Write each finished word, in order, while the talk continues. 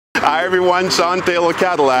Hi everyone, Sean Taylor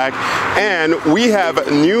Cadillac, and we have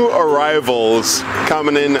new arrivals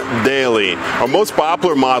coming in daily. Our most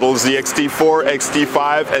popular models, the XT4,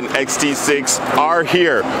 XT5, and XT6 are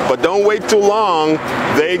here, but don't wait too long.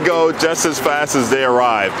 They go just as fast as they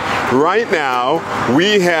arrived. Right now,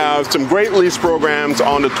 we have some great lease programs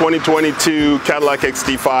on the 2022 Cadillac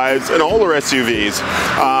XT5s and older SUVs.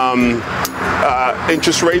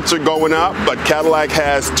 Interest rates are going up, but Cadillac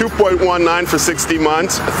has 2.19 for 60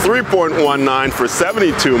 months, 3.19 for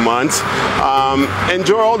 72 months.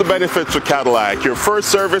 Enjoy all the benefits with Cadillac. Your first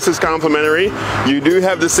service is complimentary. You do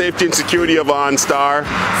have the safety and security of OnStar,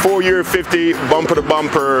 4-year 50 bumper to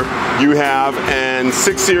bumper you have, and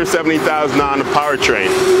 6-year 70,000 on the powertrain.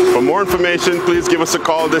 For more information, please give us a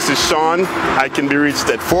call. This is Sean. I can be reached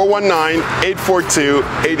at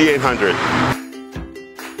 419-842-8800.